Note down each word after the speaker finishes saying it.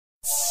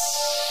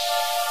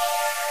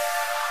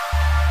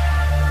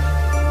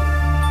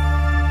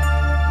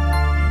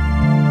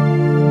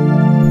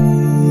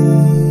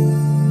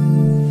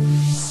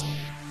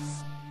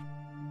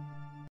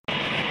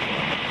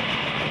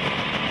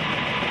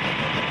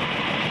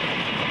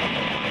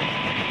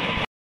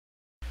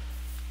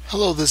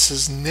Hello, this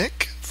is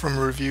Nick from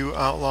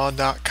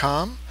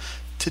ReviewOutlaw.com.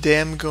 Today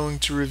I'm going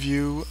to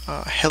review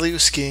Heli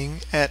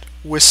Skiing at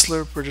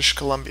Whistler, British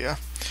Columbia.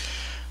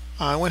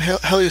 I went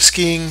Heli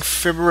Skiing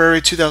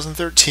February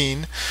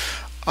 2013.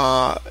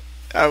 I'm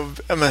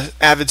an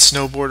avid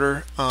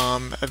snowboarder.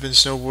 I've been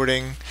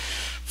snowboarding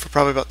for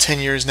probably about 10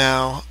 years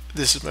now.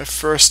 This is my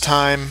first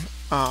time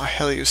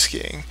Heli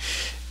skiing.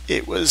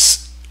 It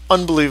was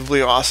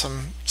unbelievably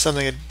awesome.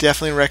 Something I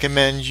definitely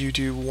recommend you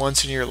do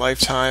once in your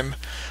lifetime.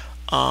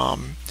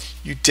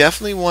 You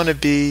definitely want to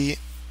be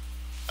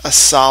a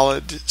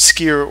solid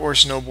skier or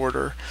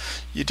snowboarder.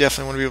 You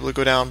definitely want to be able to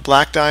go down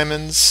black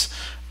diamonds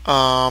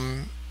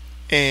and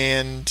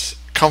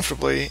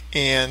comfortably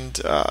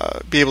and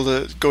be able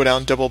to go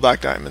down double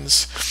black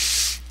diamonds.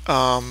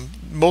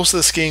 Most of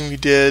the skiing we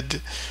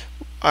did,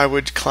 I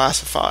would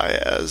classify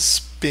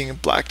as being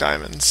black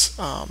diamonds.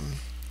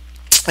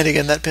 And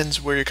again, that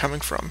depends where you're coming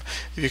from.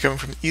 If you're coming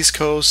from the East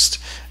Coast,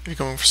 if you're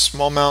coming from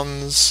small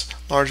mountains,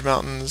 large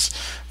mountains,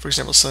 for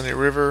example, Sunday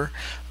River,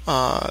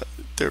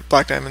 their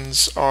black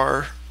diamonds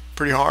are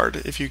pretty hard.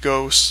 If you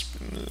go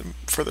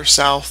further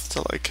south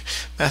to like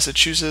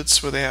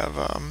Massachusetts, where they have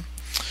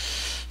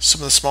some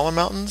of the smaller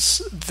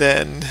mountains,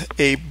 then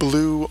a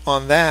blue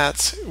on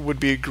that would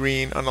be a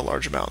green on a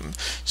larger mountain.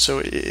 So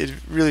it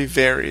really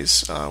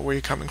varies where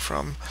you're coming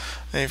from.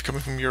 And if you're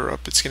coming from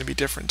Europe, it's going to be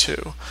different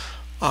too.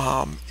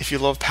 If you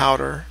love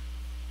powder,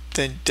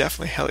 then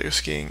definitely Heli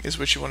skiing is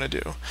what you want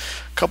to do.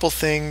 A couple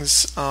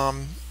things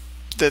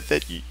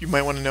that you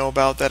might want to know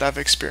about that I've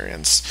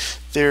experienced.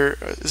 There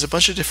is a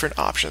bunch of different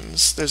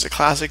options. There's a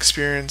classic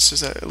experience,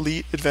 there's an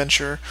elite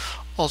adventure,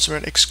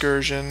 ultimate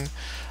excursion,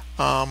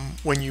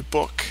 when you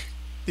book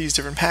these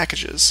different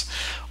packages.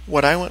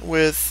 What I went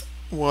with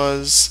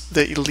was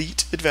the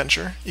elite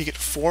adventure. You get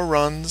 4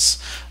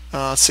 runs,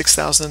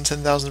 6,000 and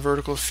 10,000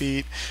 vertical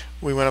feet.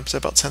 We went up to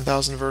about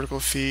 10,000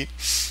 vertical feet.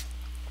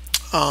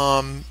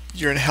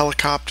 You're in a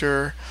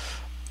helicopter,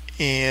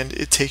 and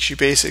it takes you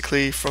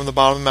basically from the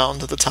bottom of the mountain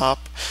to the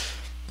top.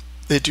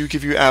 They do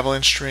give you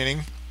avalanche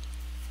training.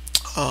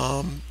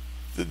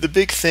 The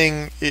big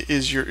thing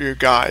is your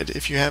guide.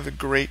 If you have a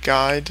great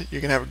guide,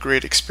 you're going to have a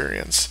great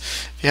experience.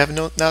 If you have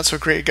a not so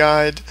great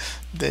guide,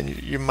 then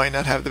you might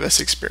not have the best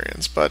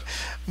experience. But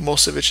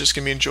most of it's just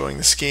going to be enjoying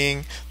the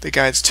skiing. The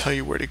guides tell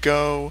you where to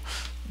go.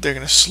 They're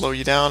going to slow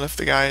you down if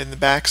the guy in the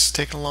back's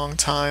taking a long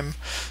time.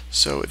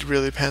 So it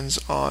really depends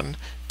on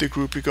the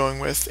group you're going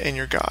with and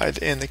your guide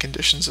and the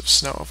conditions of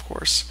snow, of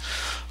course.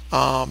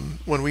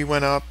 When we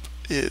went up,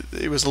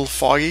 it was a little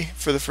foggy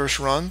for the first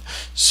run,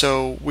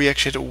 so we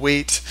actually had to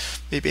wait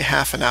maybe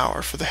half an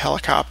hour for the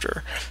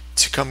helicopter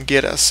to come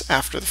get us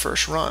after the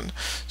first run.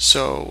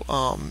 So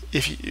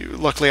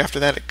luckily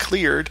after that it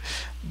cleared,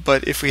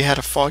 but if we had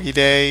a foggy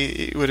day,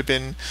 it would have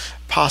been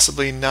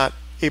possibly not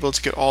able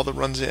to get all the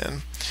runs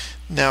in.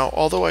 Now,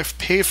 although I've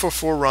paid for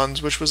 4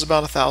 runs, which was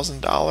about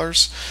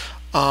 $1,000,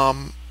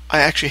 I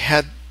actually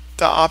had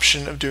the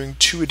option of doing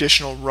 2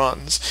 additional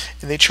runs,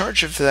 and they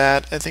charge you for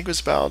that. I think it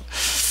was about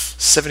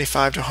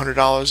 $75 to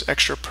 $100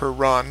 extra per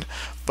run.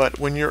 But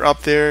when you're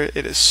up there,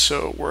 it is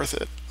so worth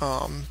it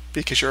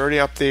because you're already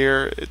up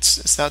there.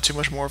 It's not too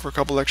much more for a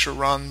couple extra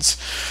runs.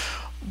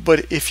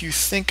 But if you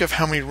think of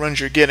how many runs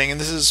you're getting, and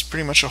this is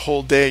pretty much a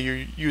whole day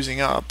you're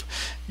using up,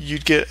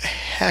 you'd get a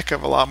heck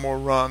of a lot more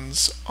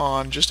runs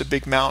on just a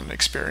big mountain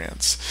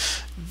experience.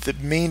 The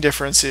main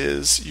difference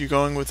is you're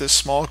going with a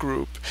small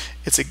group.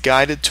 It's a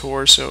guided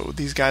tour, so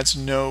these guides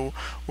know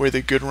where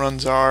the good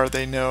runs are.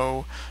 They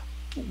know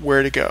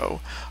where to go.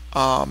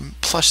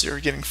 Plus, they're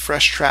getting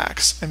fresh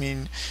tracks. I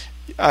mean,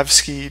 I've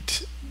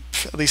skied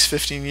at least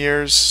 15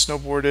 years,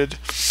 snowboarded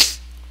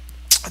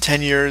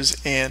 10 years,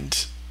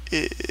 and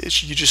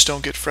you just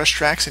don't get fresh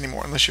tracks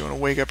anymore unless you want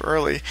to wake up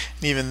early,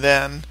 and even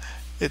then,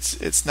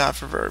 it's not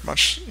for very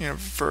much,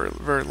 for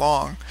very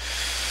long.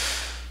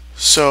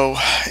 So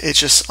it's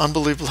just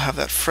unbelievable to have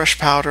that fresh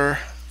powder,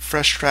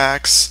 fresh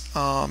tracks,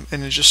 and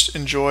to just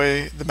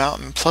enjoy the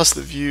mountain. Plus,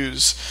 the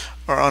views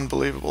are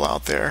unbelievable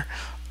out there.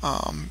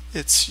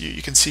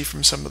 You can see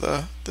from some of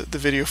the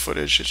video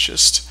footage. It's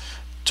just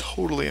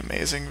totally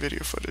amazing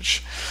video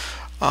footage.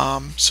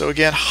 So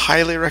again,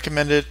 highly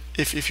recommend it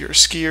if you're a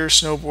skier,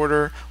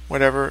 snowboarder,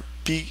 whatever.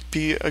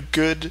 Be a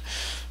good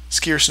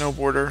skier,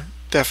 snowboarder,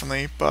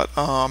 definitely. But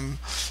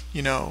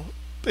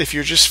if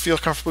you just feel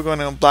comfortable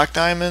going on black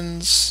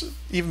diamonds,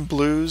 even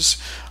blues,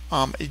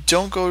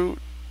 don't go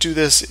do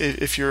this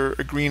if you're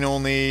a green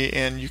only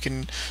and you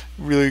can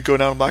really go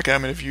down a black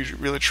diamond. If you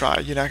really try,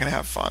 you're not going to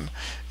have fun.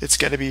 It's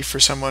got to be for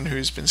someone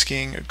who's been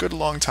skiing a good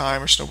long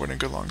time or snowboarding a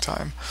good long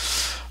time.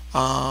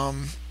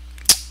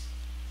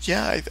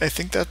 Yeah, I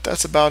think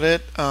that's about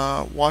it.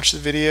 Watch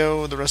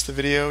the rest of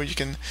the video. You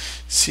can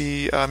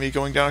see me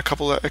going down a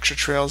couple of extra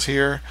trails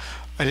here.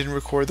 I didn't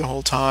record the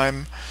whole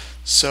time.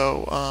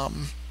 So,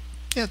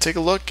 yeah, take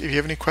a look. If you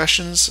have any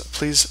questions,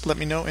 please let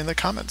me know in the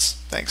comments.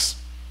 Thanks.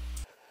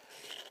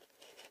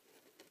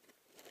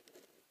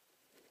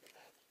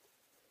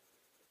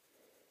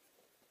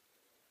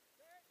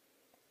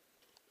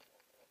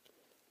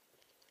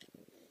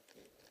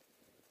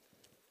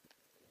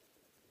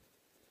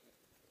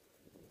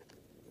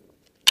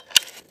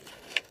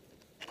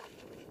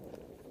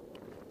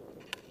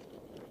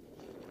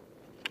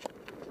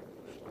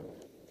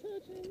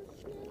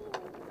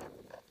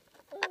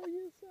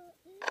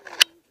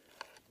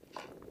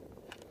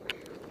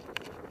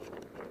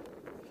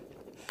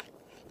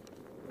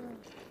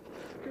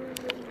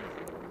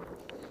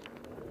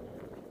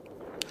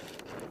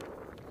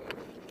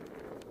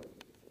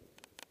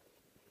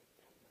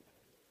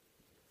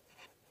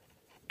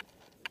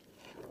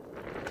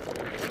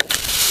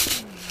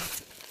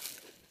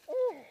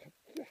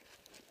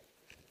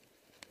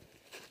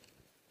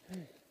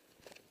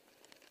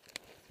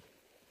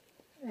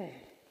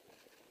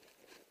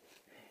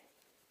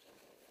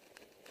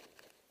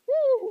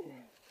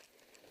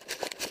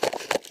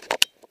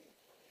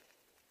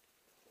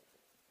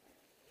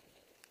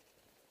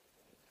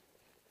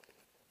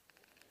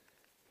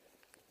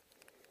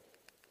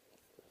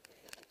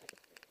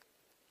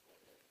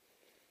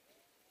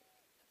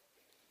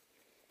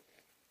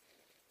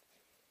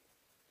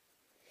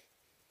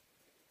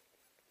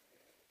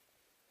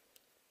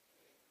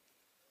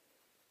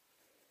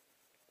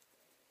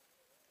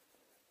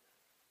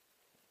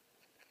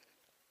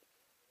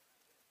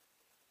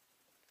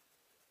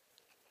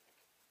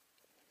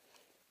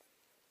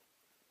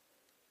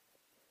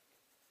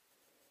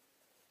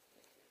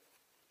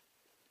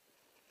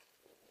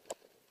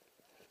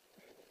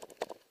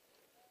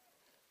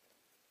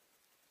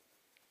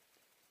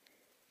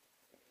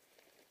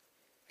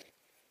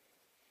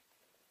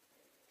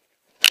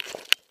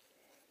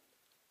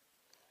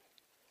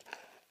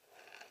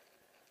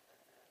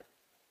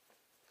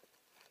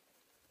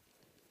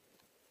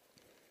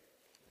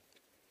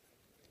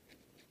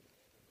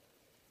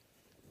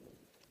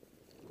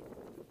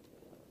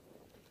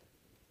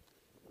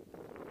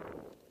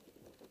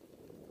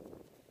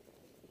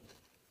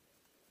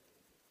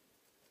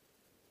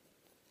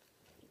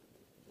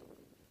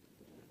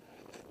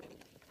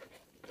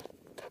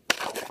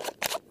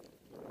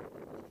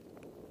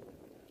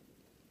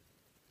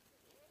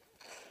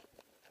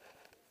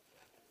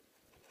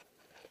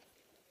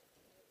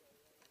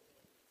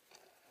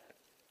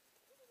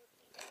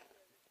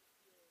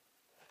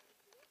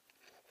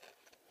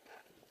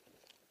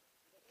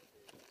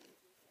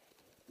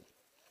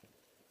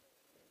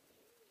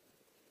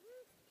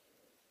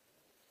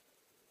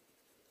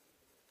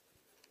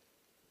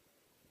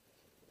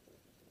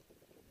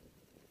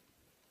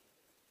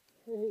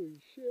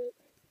 Holy shit.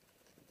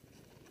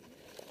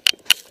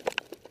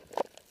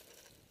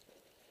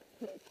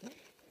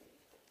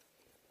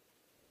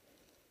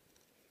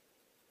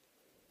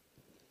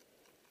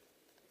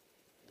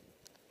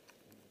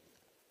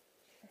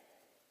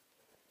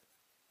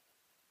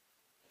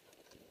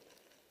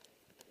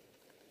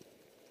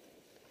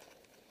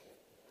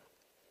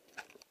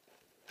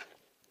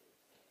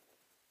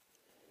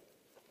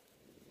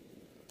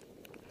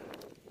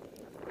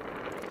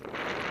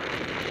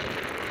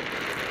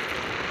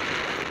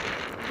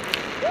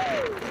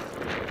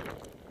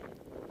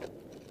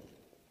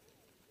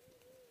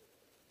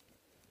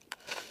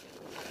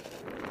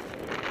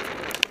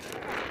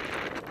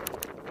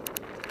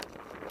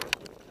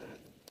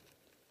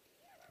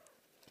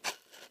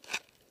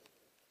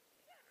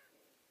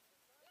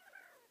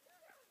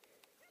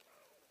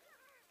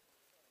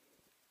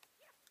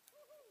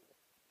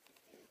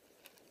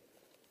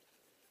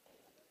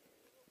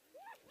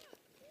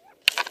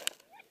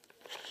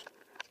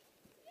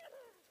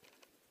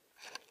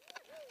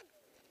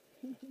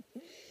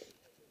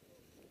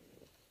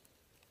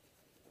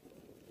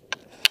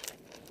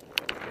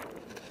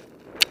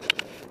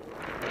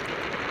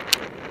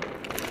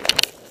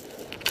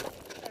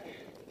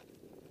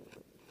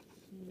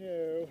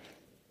 No.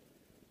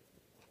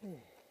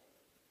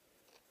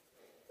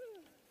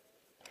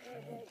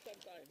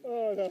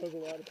 Oh, that was a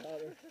lot of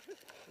powder.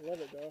 Love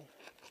it though.